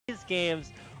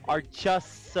games are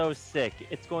just so sick.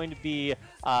 It's going to be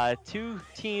two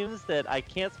teams that I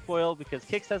can't spoil because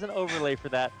Kix has an overlay for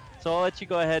that. So I'll let you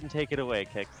go ahead and take it away,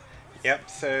 Kix. Yep,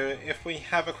 so if we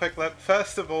have a quick look,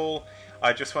 first of all,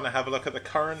 I just want to have a look at the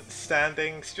current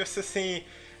standings just to see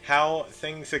how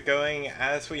things are going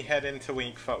as we head into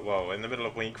week 5. Well, in the middle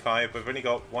of week 5, we've only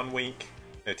got 1 week,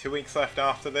 no, 2 weeks left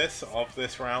after this of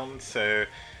this round, so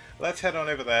let's head on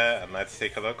over there and let's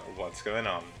take a look at what's going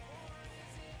on.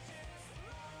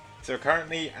 So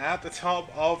currently at the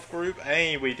top of Group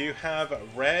A, we do have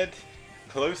Red,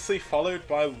 closely followed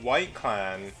by White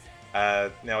Clan.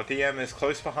 Now DM is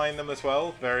close behind them as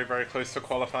well, very very close to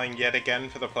qualifying yet again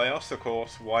for the playoffs. Of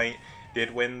course, White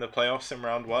did win the playoffs in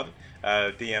round 1,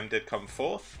 DM did come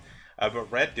 4th,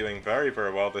 but Red doing very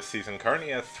very well this season,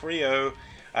 currently at 3-0.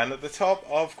 And at the top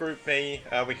of Group B,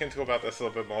 we can talk about this a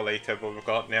little bit more later, but we've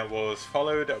got Netwars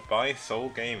followed by Soul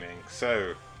Gaming.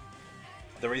 So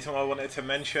the reason why I wanted to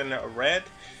mention Red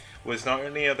was not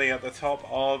only are they at the top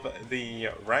of the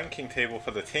ranking table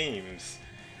for the teams,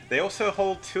 they also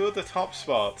hold 2 of the top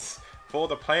spots for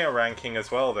the player ranking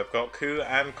as well. They've got Ku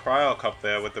and Cryok up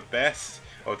there with the best,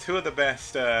 or 2 of the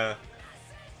best, trying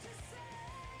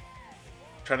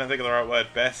to think of the right word,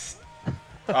 best,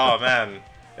 oh man,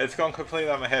 it's gone completely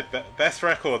out of my head, best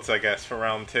records I guess for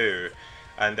round 2.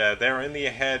 And they're only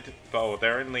ahead, well,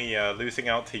 they're only losing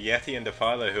out to Yeti and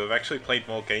Defiler, who have actually played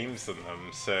more games than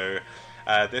them. So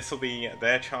this will be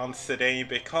their chance today,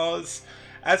 because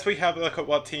as we have a look at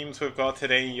what teams we've got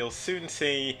today, you'll soon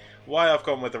see why I've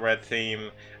gone with the red theme,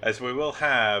 as we will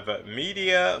have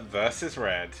Media versus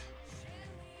Red.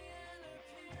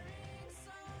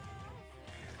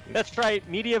 That's right,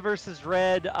 Media versus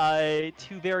Red,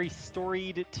 2 very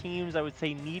storied teams. I would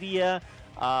say Media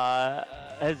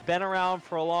has been around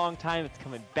for a long time. It's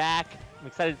coming back. I'm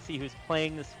excited to see who's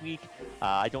playing this week.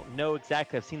 I don't know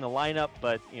exactly. I've seen the lineup,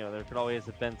 but you know there could always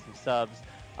have been some subs.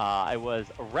 I was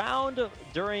around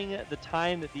during the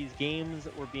time that these games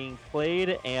were being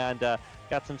played, and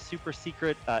got some super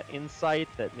secret insight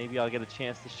that maybe I'll get a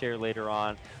chance to share later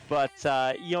on. But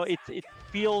you know, it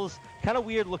feels kind of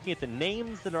weird looking at the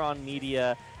names that are on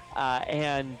Media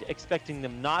and expecting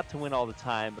them not to win all the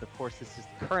time. But of course, this is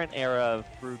the current era of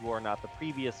Brood War, not the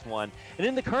previous one. And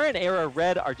in the current era,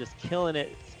 Red are just killing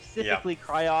it. Specifically, yeah.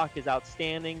 Cryok is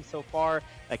outstanding so far.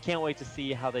 I can't wait to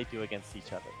see how they do against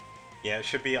each other. Yeah, it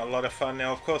should be a lot of fun.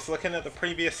 Now, of course, looking at the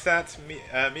previous stats,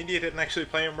 Media didn't actually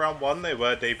play in round 1. They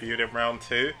were debuted in round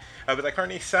 2. But they're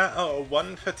currently sat at a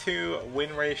 1-for-2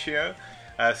 win ratio.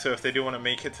 So if they do want to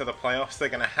make it to the playoffs, they're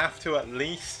going to have to at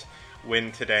least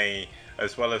win today,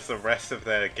 as well as the rest of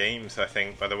their games, I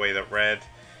think, by the way that Red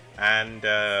and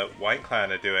White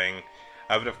Clan are doing.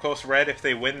 But of course, Red, if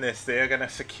they win this, they are going to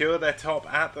secure their top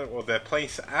at the, or their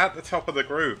place at the top of the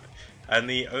group. And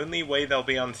the only way they'll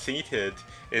be unseated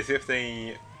is if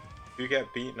they do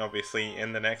get beaten, obviously,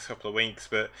 in the next couple of weeks.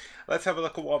 But let's have a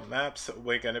look at what maps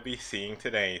we're going to be seeing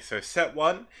today. So set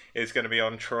 1 is going to be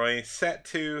on Troy, set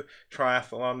 2,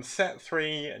 Triathlon, set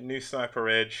 3, New Sniper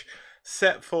Ridge,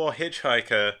 set 4,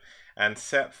 Hitchhiker, and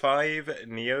set 5,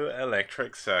 Neo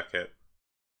Electric Circuit.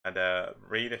 And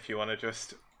Reed, if you want to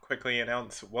just quickly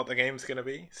announce what the game's going to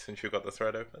be, since you've got the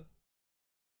thread open.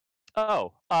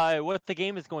 Oh, what the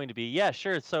game is going to be? Yeah,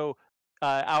 sure. So,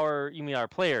 you mean our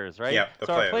players, right? Yeah, the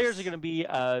players. Our players are going to be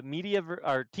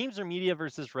our teams are Media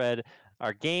versus Red.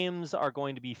 Our games are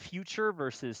going to be Future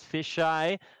versus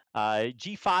Fischei,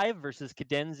 G5 versus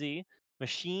Cadenzi,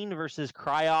 Machine versus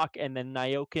Cryok, and then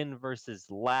Nyokin versus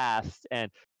Last. And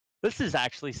this is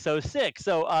actually so sick.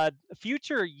 So,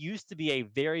 Future used to be a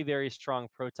very, very strong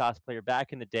Protoss player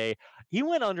back in the day. He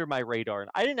went under my radar,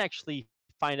 and I didn't actually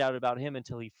find out about him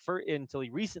until he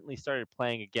recently started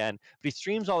playing again. But he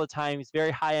streams all the time. He's very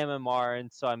high MMR,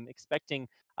 and so I'm expecting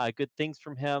good things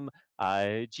from him.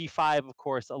 G5, of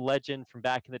course, a legend from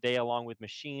back in the day, along with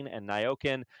Machine and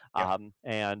Nyokin.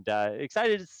 And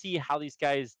excited to see how these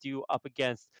guys do up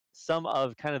against some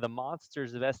of kind of the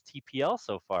monsters of STPL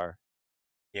so far.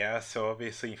 Yeah, so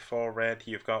obviously for Red,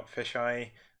 you've got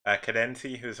Fischei,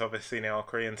 Cadenzi, who's obviously now a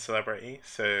Korean celebrity,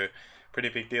 so pretty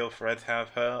big deal for Red to have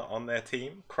her on their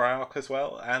team. Cryok as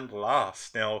well, and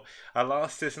Last. Now,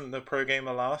 Last isn't the pro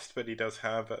gamer Last, but he does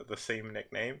have the same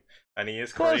nickname, and he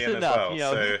is Close Korean enough, as well. you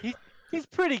know, So he's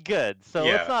pretty good, so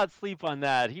yeah. let's not sleep on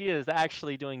that. He is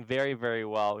actually doing very, very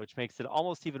well, which makes it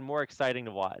almost even more exciting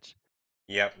to watch.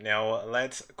 Yep, now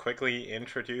let's quickly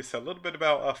introduce a little bit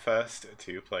about our first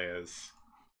 2 players.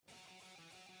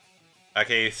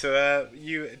 Okay, so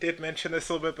you did mention this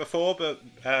a little bit before,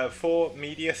 but for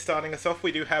Media starting us off,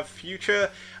 we do have Future.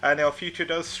 Now, Future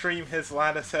does stream his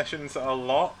ladder sessions a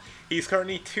lot. He's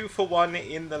currently 2 for 1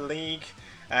 in the league,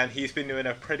 and he's been doing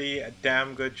a pretty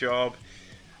damn good job.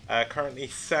 Currently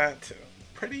sat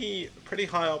pretty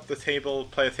high up the table,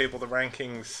 player table. The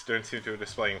rankings don't seem to be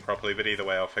displaying properly, but either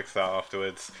way I'll fix that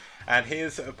afterwards. And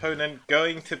his opponent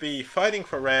going to be fighting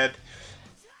for red.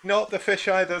 Not the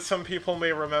fischei that some people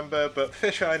may remember, but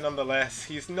fischei nonetheless.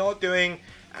 He's not doing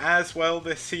as well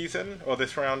this season, or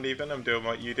this round even. I'm doing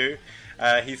what you do.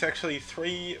 He's actually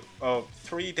 3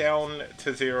 down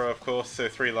to 0, of course, so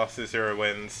 3 losses, 0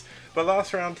 wins. But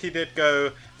last round he did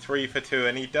go 3 for 2,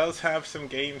 and he does have some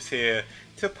games here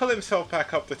to pull himself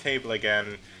back up the table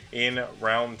again in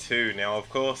round 2. Now, of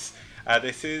course,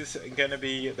 this is going to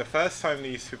be the first time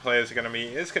these two players are going to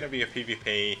meet. It's going to be a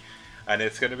PvP, and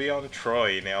it's going to be on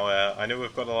Troy. Now, I know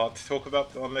we've got a lot to talk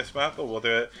about on this map, but we'll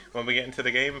do it when we get into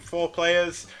the game. 4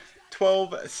 players,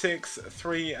 12, 6,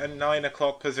 3, and 9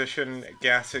 o'clock position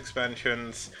gas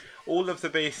expansions. All of the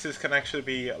bases can actually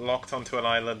be locked onto an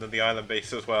island, and the island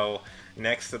base as well,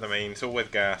 next to the mains, all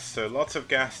with gas. So lots of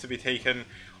gas to be taken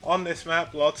on this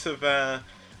map, lots of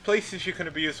places you can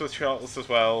abuse with shuttles as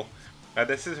well.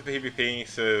 This is a PvP,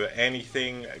 so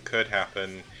anything could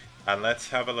happen. And let's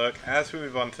have a look as we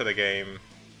move on to the game,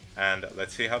 and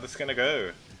let's see how this is going to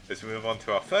go as we move on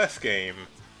to our first game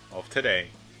of today.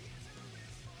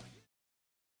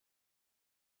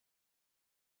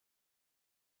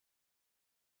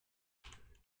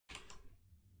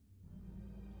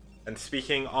 And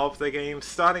speaking of the game,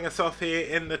 starting us off here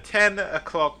in the 10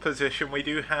 o'clock position, we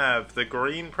do have the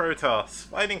green Protoss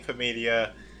fighting for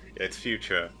media. It's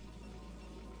Future.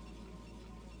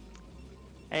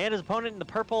 And his opponent in the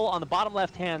purple on the bottom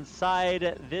left-hand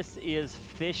side, this is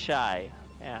fischei.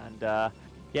 And yeah,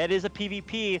 it is a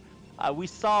PvP. We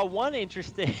saw one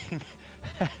interesting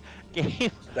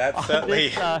game. That's certainly...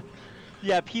 This,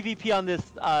 yeah, PvP on this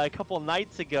a couple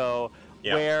nights ago.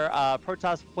 Yep. Where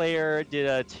Protoss player did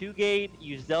a 2-gate,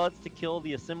 used Zealots to kill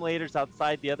the assimilators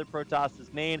outside the other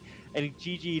Protoss's main, and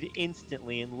he GG'd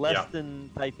instantly in less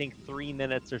than, I think, 3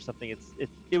 minutes or something.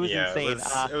 It was insane.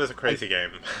 It was a crazy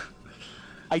game.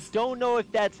 I don't know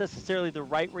if that's necessarily the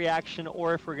right reaction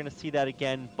or if we're going to see that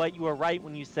again, but you were right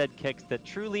when you said, Kix, that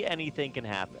truly anything can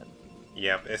happen.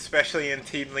 Yep, especially in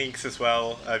team leagues as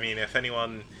well. I mean, if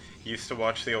anyone used to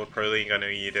watch the old Pro League, I know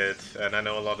you did, and I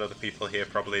know a lot of the people here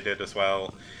probably did as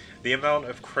well. The amount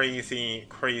of crazy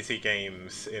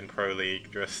games in Pro League,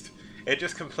 it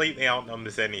just completely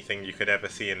outnumbers anything you could ever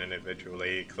see in an individual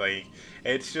league. Like,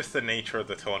 it's just the nature of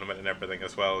the tournament and everything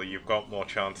as well. You've got more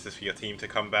chances for your team to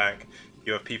come back.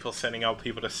 You have people sending out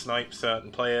people to snipe certain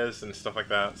players and stuff like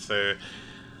that. So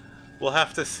we'll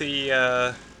have to see.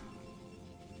 We'll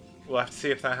have to see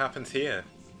if that happens here.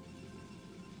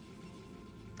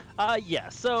 Yeah,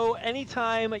 so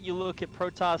anytime you look at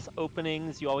Protoss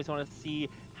openings, you always want to see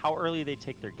how early they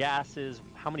take their gases,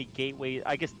 how many gateways.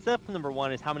 I guess step number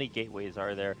 1 is how many gateways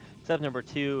are there. Step number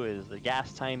 2 is the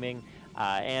gas timing.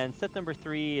 And step number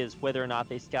 3 is whether or not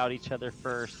they scout each other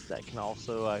first. That can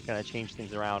also kind of change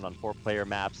things around on 4-player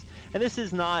maps. And this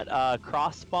is not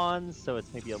cross spawns, so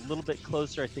it's maybe a little bit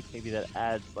closer. I think maybe that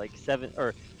adds like 7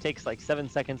 or takes like 7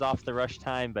 seconds off the rush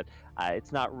time, but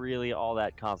it's not really all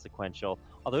that consequential.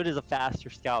 Although it is a faster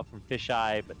scout from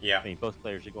fischei, but yeah. I mean, both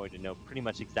players are going to know pretty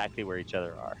much exactly where each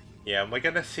other are. Yeah, and we're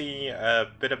going to see a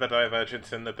bit of a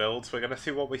divergence in the builds. We're going to see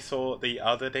what we saw the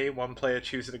other day, one player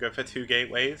choosing to go for 2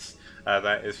 gateways.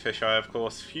 That is fischei, of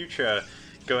course. Future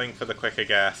going for the quicker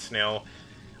gas. Now,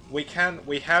 we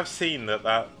have seen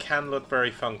that can look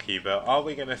very funky, but are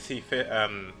we going to see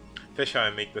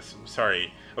fischei make this?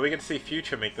 Sorry, are we going to see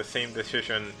Future make the same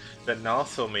decision that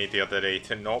Narsil made the other day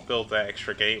to not build that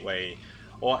extra gateway?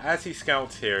 Or as he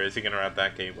scouts here, is he going to add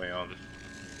that gateway on?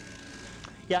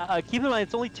 Yeah, keep in mind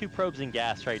it's only 2 probes in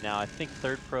gas right now. I think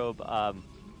 3rd probe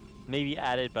may be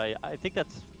added, but I think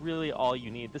that's really all you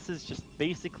need. This is just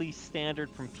basically standard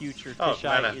from Future. Oh,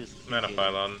 fischei is mana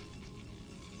pylon.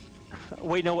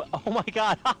 Wait, no! Oh my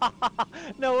God!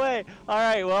 No way! All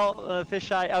right, well,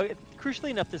 fischei.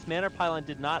 Crucially enough, this mana pylon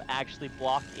did not actually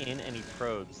block in any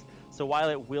probes. So while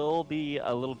it will be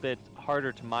a little bit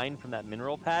harder to mine from that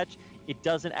mineral patch, it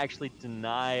doesn't actually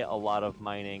deny a lot of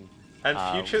mining. And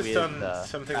Future's done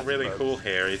something really cool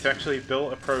here. He's actually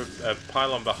built a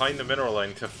pylon behind the mineral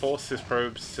line to force his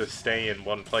probes to stay in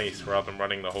one place rather than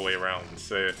running the whole way around.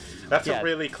 So that's a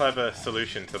really clever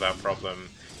solution to that problem.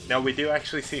 Now we do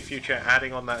actually see Future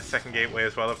adding on that 2nd gateway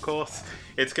as well, of course.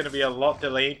 It's going to be a lot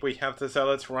delayed. We have the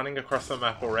Zealots running across the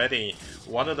map already.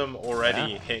 One of them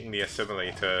already hitting the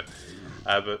assimilator.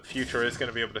 But Future is going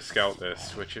to be able to scout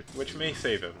this, which may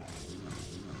save him.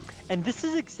 And this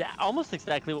is almost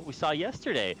exactly what we saw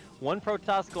yesterday. One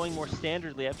Protoss going more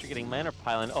standardly after getting Mana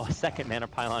Pylon. Oh, a second Mana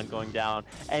Pylon going down.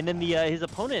 And then his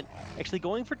opponent actually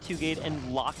going for 2-gate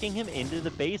and locking him into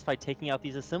the base by taking out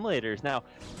these assimilators. Now,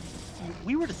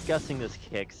 we were discussing this,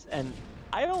 Kix, and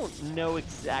I don't know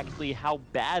exactly how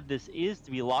bad this is to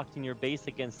be locked in your base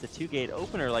against a 2-gate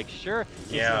opener. Like, sure,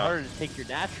 it's harder to take your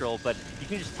natural, but you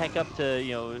can just tech up to,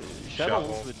 you know,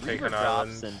 shuttles with Reaver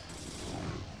drops and...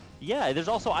 Yeah, there's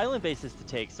also island bases to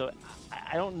take, so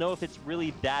I don't know if it's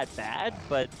really that bad,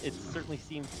 but it certainly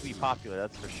seems to be popular,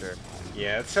 that's for sure.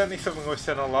 Yeah, it's certainly something we've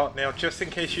seen a lot now. Just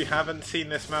in case you haven't seen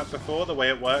this map before, the way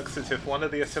it works is if one of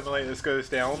the assimilators goes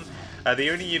down, the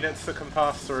only units that can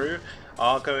pass through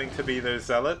are going to be those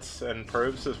zealots and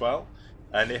probes as well.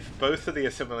 And if both of the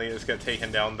assimilators get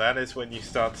taken down, that is when you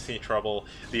start to see trouble.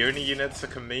 The only units that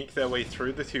can make their way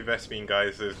through the two Vespene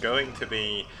guys is going to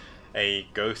be a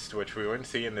Ghost, which we won't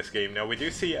see in this game. Now, we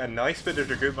do see a nice bit of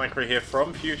Dragoon micro here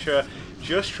from Future,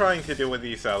 just trying to deal with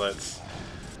these Zealots.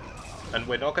 And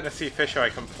we're not going to see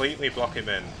fischei completely block him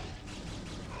in.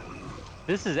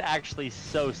 This is actually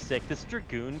so sick. This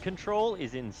Dragoon control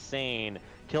is insane.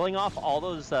 Killing off all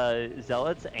those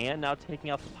Zealots and now taking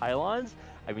out the Pylons.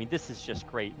 I mean, this is just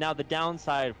great. Now, the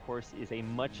downside, of course, is a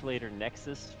much later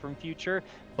Nexus from Future,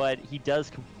 but he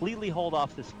does completely hold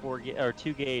off this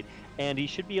 2-gate, and he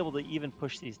should be able to even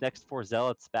push these next 4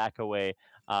 Zealots back away.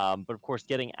 But of course,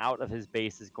 getting out of his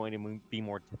base is going to be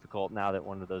more difficult now that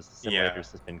one of those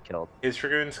simulators has been killed. His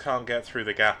Dragoons can't get through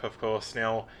the gap, of course.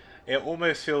 Now, it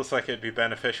almost feels like it'd be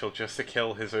beneficial just to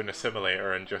kill his own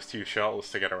assimilator and just use shuttles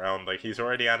to get around. Like, he's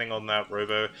already adding on that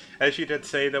robo. As you did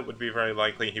say, that would be very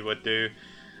likely he would do.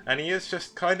 And he is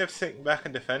just kind of sitting back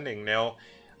and defending. Now,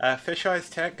 fischei's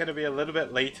tech going to be a little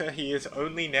bit later. He is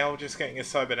only now just getting his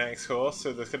cybernetics core,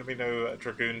 so there's going to be no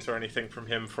Dragoons or anything from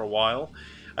him for a while.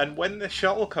 And when the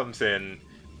shuttle comes in,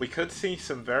 we could see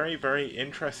some very, very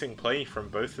interesting play from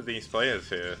both of these players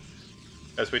here.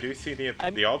 As we do see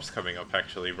the obs coming up,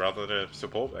 actually, rather than a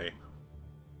support bay.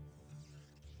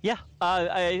 Yeah,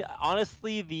 I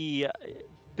honestly, the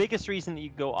biggest reason that you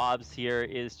go obs here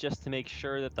is just to make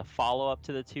sure that the follow-up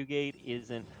to the 2-gate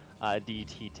isn't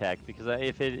DT tech, because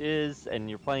if it is, and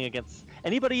you're playing against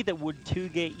anybody that would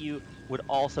 2-gate you, would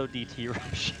also DT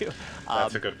rush you.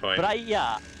 That's a good point. But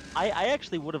I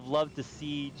actually would have loved to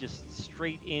see just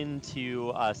straight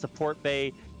into support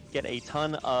bay, get a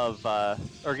ton of,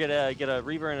 or get a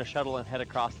Reaver and a shuttle and head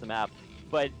across the map.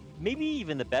 But maybe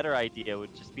even the better idea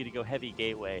would just be to go heavy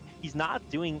gateway. He's not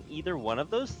doing either one of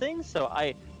those things, so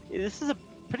this is a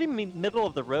pretty middle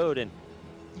of the road, and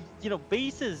you know,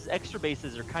 extra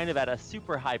bases are kind of at a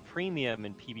super high premium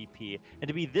in PvP, and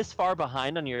to be this far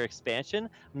behind on your expansion,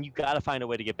 I mean, you got to find a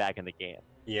way to get back in the game.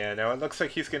 Yeah, now it looks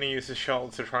like he's going to use his shuttle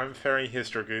to try and ferry his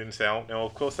Dragoons out. Now,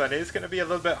 of course, that is going to be a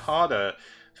little bit harder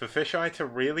for fischei to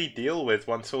really deal with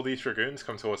once all these Dragoons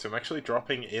come towards him. Actually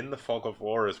dropping in the Fog of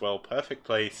War as well. Perfect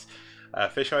place.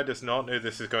 Fischei does not know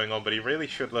this is going on, but he really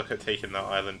should look at taking that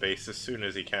island base as soon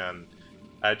as he can.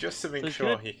 Just to make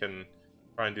sure he can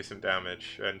try and do some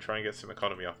damage and try and get some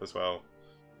economy up as well.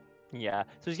 Yeah,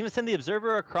 so he's going to send the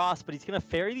Observer across, but he's going to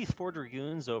ferry these 4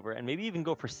 Dragoons over and maybe even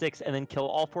go for 6 and then kill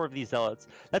all 4 of these Zealots.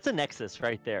 That's a Nexus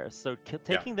right there. So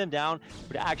taking them down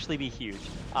would actually be huge.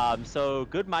 So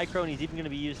good micro, and he's even going to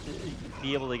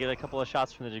be able to get a couple of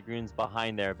shots from the Dragoons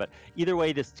behind there. But either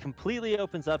way, this completely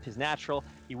opens up his natural.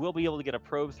 He will be able to get a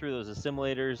probe through those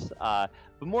assimilators. But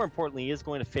more importantly, he is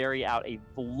going to ferry out a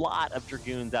lot of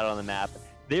Dragoons out on the map.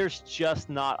 There's just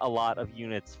not a lot of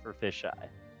units for fischei.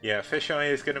 Yeah,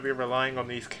 fischei is going to be relying on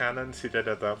these cannons he did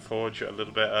at that forge a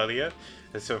little bit earlier.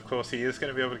 And so, of course, he is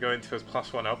going to be able to go into his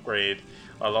 +1 upgrade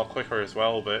a lot quicker as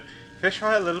well. But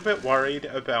fischei a little bit worried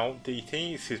about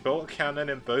DTs. He's built a cannon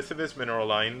in both of his mineral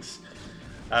lines.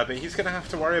 But he's going to have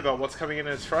to worry about what's coming in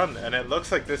his front. And it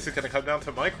looks like this is going to come down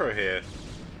to micro here.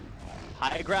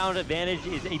 High ground advantage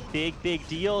is a big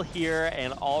deal here,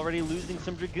 and already losing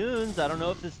some Dragoons. I don't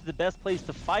know if this is the best place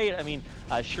to fight. I mean,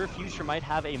 sure, Future might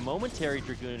have a momentary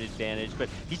Dragoon advantage, but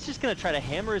he's just going to try to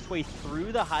hammer his way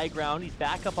through the high ground. He's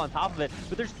back up on top of it,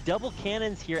 but there's double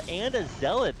cannons here and a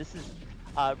Zealot. This is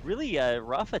really a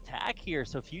rough attack here,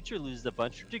 so Future loses a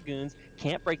bunch of Dragoons,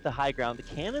 can't break the high ground,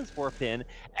 the cannons warp in,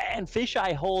 and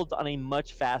fischei holds on a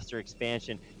much faster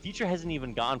expansion. Future hasn't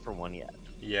even gone for one yet.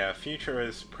 Yeah, Future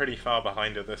is pretty far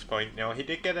behind at this point. Now, he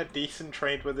did get a decent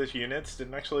trade with his units,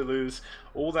 didn't actually lose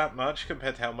all that much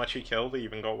compared to how much he killed. He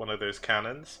even got one of those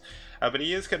cannons. But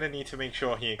he is going to need to make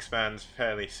sure he expands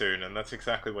fairly soon, and that's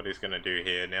exactly what he's going to do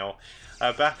here. Now,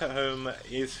 back at home,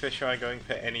 is fischei going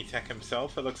for any tech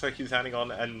himself? It looks like he's adding on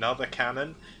another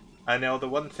cannon And now the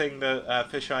one thing that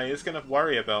fischei is going to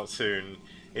worry about soon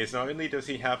is not only does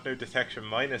he have no detection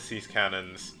minus these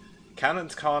cannons,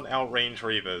 cannons can't outrange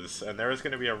Reavers, and there is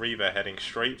going to be a Reaver heading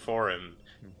straight for him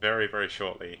very, very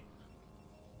shortly.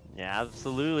 Yeah,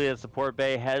 absolutely. The support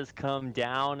bay has come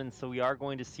down, and so we are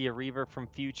going to see a Reaver from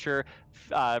Future.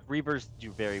 Reavers do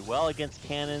very well against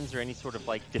cannons or any sort of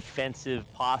like defensive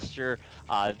posture.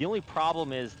 The only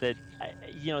problem is that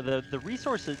you know the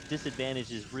resource disadvantage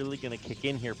is really going to kick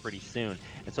in here pretty soon.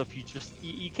 And so if you just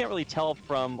you can't really tell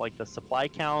from like the supply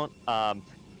count.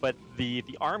 But the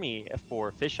army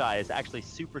for fischei is actually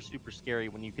super scary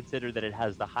when you consider that it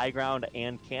has the high ground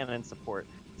and cannon support.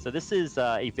 So this is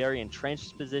a very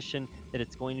entrenched position that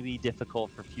it's going to be difficult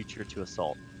for Future to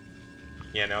assault.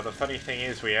 Yeah, now the funny thing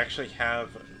is we actually have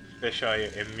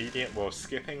fischei immediate, well,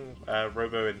 skipping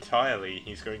Robo entirely.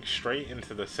 He's going straight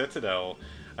into the Citadel.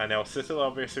 And now Citadel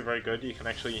obviously very good. You can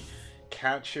actually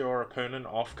catch your opponent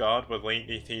off guard with late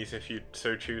DTs if you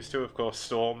so choose to. Of course,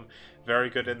 Storm, very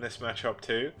good in this matchup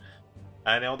too.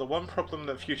 And now the one problem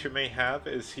that Future may have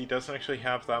is he doesn't actually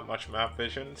have that much map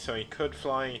vision, so he could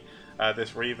fly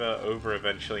this Reaver over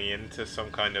eventually into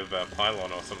some kind of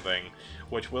pylon or something,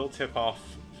 which will tip off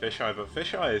fischei, but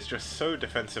fischei is just so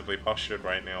defensively postured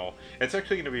right now, it's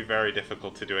actually going to be very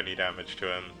difficult to do any damage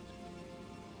to him.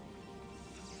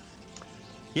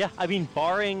 Yeah, I mean,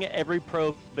 barring every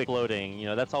probe exploding, you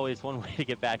know, that's always one way to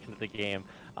get back into the game.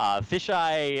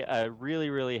 Fischei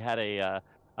really had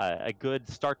a good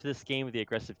start to this game with the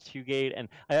aggressive 2-gate, and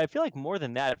I feel like more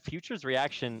than that, Future's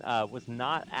reaction was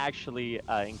not actually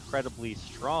incredibly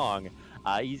strong.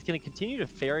 He's going to continue to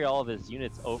ferry all of his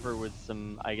units over with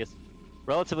some, I guess,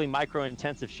 relatively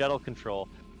micro-intensive shuttle control.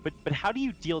 But how do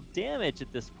you deal damage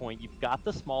at this point? You've got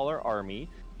the smaller army.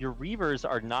 Your Reavers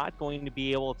are not going to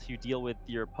be able to deal with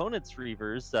your opponent's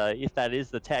Reavers, if that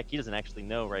is the tech. He doesn't actually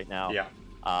know right now.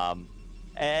 Yeah.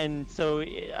 And so,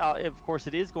 of course,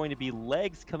 it is going to be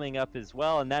legs coming up as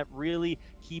well, and that really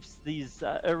keeps these,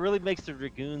 it really makes the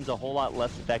Dragoons a whole lot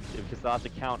less effective, because they'll have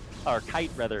to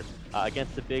kite rather,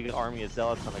 against a big army of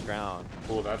Zealots on the ground.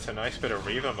 Oh, that's a nice bit of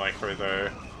Reaver micro though.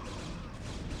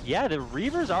 Yeah, the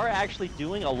Reavers are actually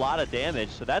doing a lot of damage,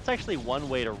 so that's actually one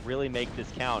way to really make this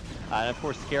count. And of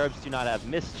course, Scarabs do not have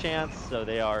mischance, so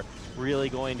they are really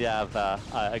going to have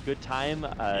a good time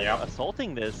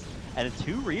assaulting this. And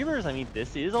 2 Reavers, I mean,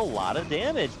 this is a lot of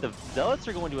damage. The Zealots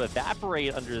are going to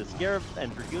evaporate under the Scarab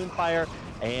and Dragoon fire,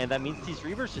 and that means these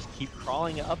Reavers just keep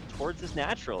crawling up towards this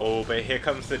natural. Oh, but here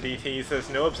comes the DTs. There's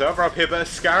no Observer up here, but a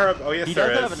Scarab. Oh, yes,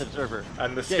 there is. He does have an Observer.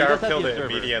 And the Scarab killed it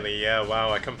immediately. Yeah,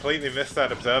 wow, I completely missed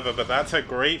that Observer, but that's a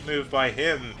great move by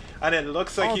him. And it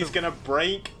looks like he's going to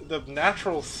break the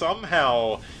natural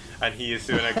somehow. And he is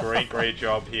doing a great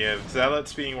job here.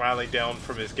 Zealots being rallied down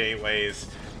from his gateways,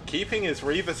 keeping his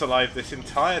Reavers alive this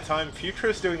entire time. Future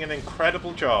is doing an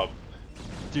incredible job.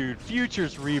 Dude,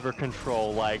 Future's Reaver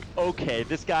control, like, okay,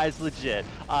 this guy's legit.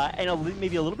 And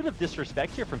maybe a little bit of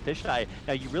disrespect here from fischei.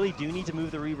 Now, you really do need to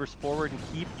move the Reavers forward and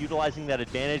keep utilizing that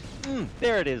advantage.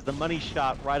 There it is, the money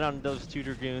shot right on those 2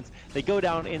 Dragoons. They go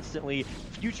down instantly.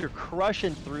 Future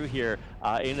crushing through here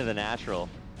into the natural.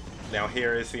 Now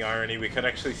here is the irony. We could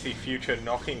actually see Future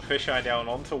knocking fischei down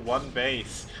onto 1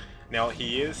 base. Now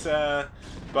he is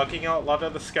bugging out a lot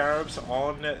of the Scarabs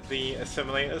on the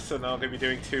Assimilators, so not going to be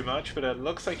doing too much, but it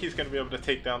looks like he's going to be able to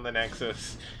take down the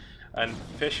Nexus. And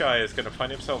fischei is going to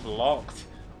find himself locked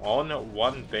on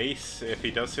 1 base if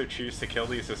he does so choose to kill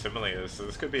these Assimilators, so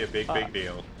this could be a big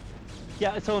deal.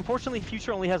 Yeah, so unfortunately,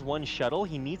 Future only has 1 shuttle.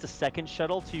 He needs a 2nd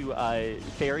shuttle to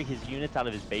ferry his units out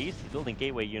of his base. He's building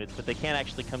gateway units, but they can't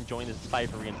actually come join this fight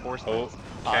for reinforcements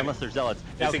unless they're Zealots.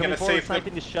 Now, coming forward,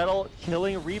 sniping the shuttle,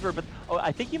 killing a Reaver, but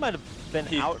I think he might have been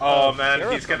out. Oh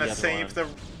man, he's going to save the...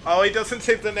 Oh, he doesn't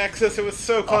save the Nexus. It was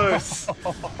so close.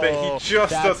 But he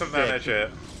just doesn't manage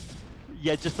it.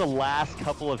 Yeah, just the last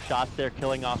couple of shots there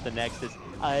killing off the Nexus.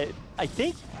 I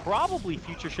think probably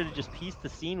Future should have just pieced the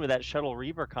scene with that Shuttle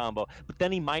Reaver combo, but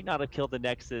then he might not have killed the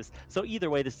Nexus. So either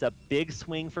way, this is a big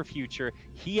swing for Future.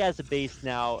 He has a base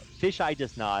now, fischei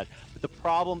does not, but the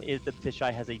problem is that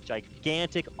fischei has a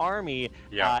gigantic army,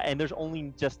 and there's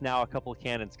only just now a couple of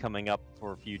cannons coming up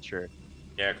for Future.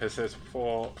 Yeah, because there's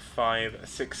 4, 5,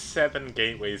 6, 7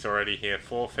 gateways already here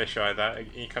for fischei. That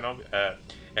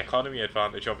economy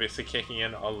advantage obviously kicking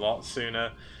in a lot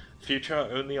sooner. Future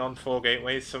only on 4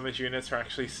 gateways, some of his units are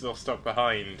actually still stuck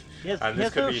behind, and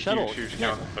this could be a huge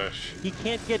counter push. He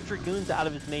can't get Dragoons out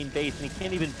of his main base, and he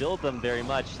can't even build them very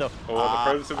much, so... Oh,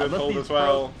 the probes have been pulled as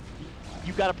well.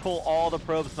 You got to pull all the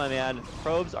probes, my man.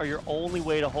 Probes are your only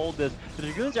way to hold this. The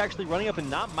Dragoons are actually running up and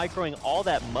not microing all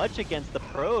that much against the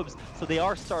probes, so they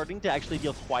are starting to actually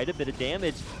deal quite a bit of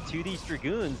damage to these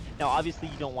Dragoons. Now, obviously,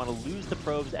 you don't want to lose the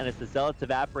probes, and as the Zealots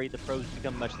evaporate, the probes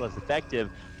become much less effective.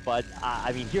 But,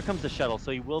 I mean, here comes the shuttle, so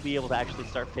he will be able to actually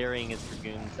start ferrying his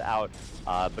Dragoons out.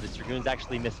 But his Dragoons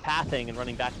actually miss pathing and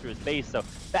running back through his base, so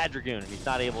bad Dragoon. He's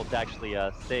not able to actually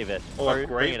save it, Oh, a or bring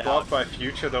great it block out. by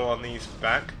Future though on these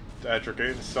back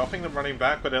Dragoons, stopping them running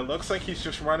back, but it looks like he's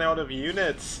just run out of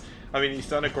units. I mean, he's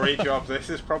done a great job.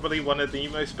 This is probably one of the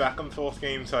most back and forth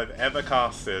games I've ever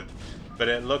casted, but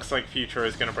it looks like Future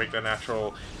is going to break the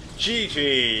natural.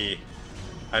 GG!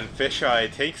 And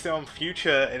fischei takes down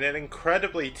Future in an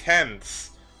incredibly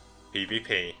tense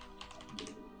PvP.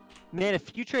 Man, if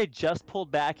Future had just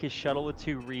pulled back his shuttle with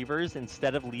 2 Reavers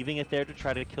instead of leaving it there to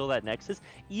try to kill that Nexus,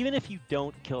 even if you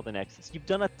don't kill the Nexus, you've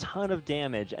done a ton of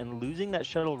damage, and losing that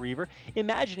shuttle Reaver,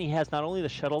 imagine he has not only the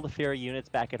shuttle to ferry units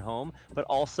back at home, but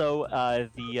also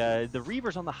the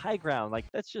Reavers on the high ground. Like,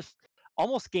 that's just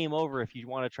almost game over if you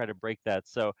want to try to break that.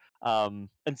 So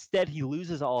instead, he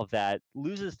loses all of that,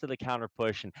 loses to the counter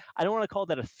push, and I don't want to call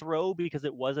that a throw because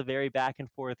it was a very back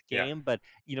and forth Yeah. game, but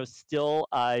still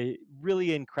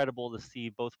really incredible to see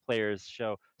both players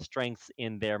show strengths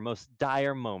in their most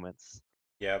dire moments.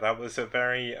 Yeah, that was a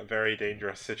very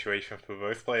dangerous situation for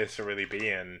both players to really be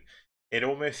in. It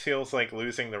almost feels like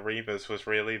losing the Reavers was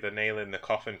really the nail in the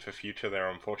coffin for Future there,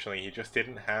 unfortunately. He just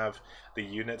didn't have the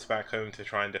units back home to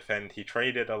try and defend. He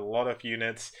traded a lot of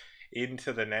units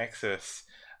into the Nexus,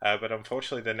 but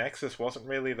unfortunately the Nexus wasn't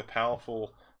really the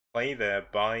powerful play there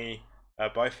by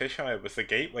fischei. It was the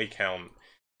gateway count,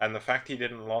 and the fact he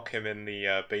didn't lock him in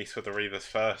the base with the Reavers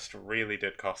first really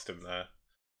did cost him there.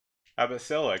 But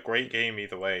still, a great game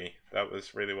either way. That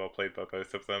was really well played by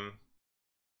both of them.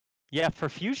 Yeah, for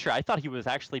Future, I thought he was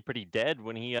actually pretty dead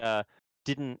when he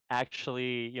didn't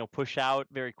actually, push out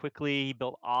very quickly. He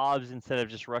built obs instead of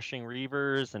just rushing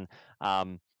Reavers,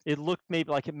 and it looked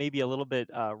maybe like it may be a little bit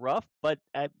rough, but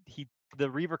the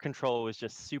Reaver control was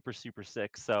just super super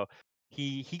sick. So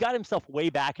he got himself way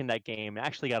back in that game and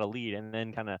actually got a lead, and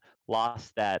then kind of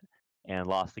lost that and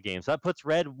lost the game. So that puts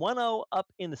Red 1-0 up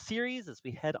in the series as we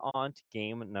head on to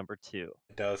game number 2.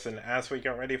 It does, and as we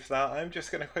get ready for that, I'm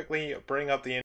just going to quickly bring up the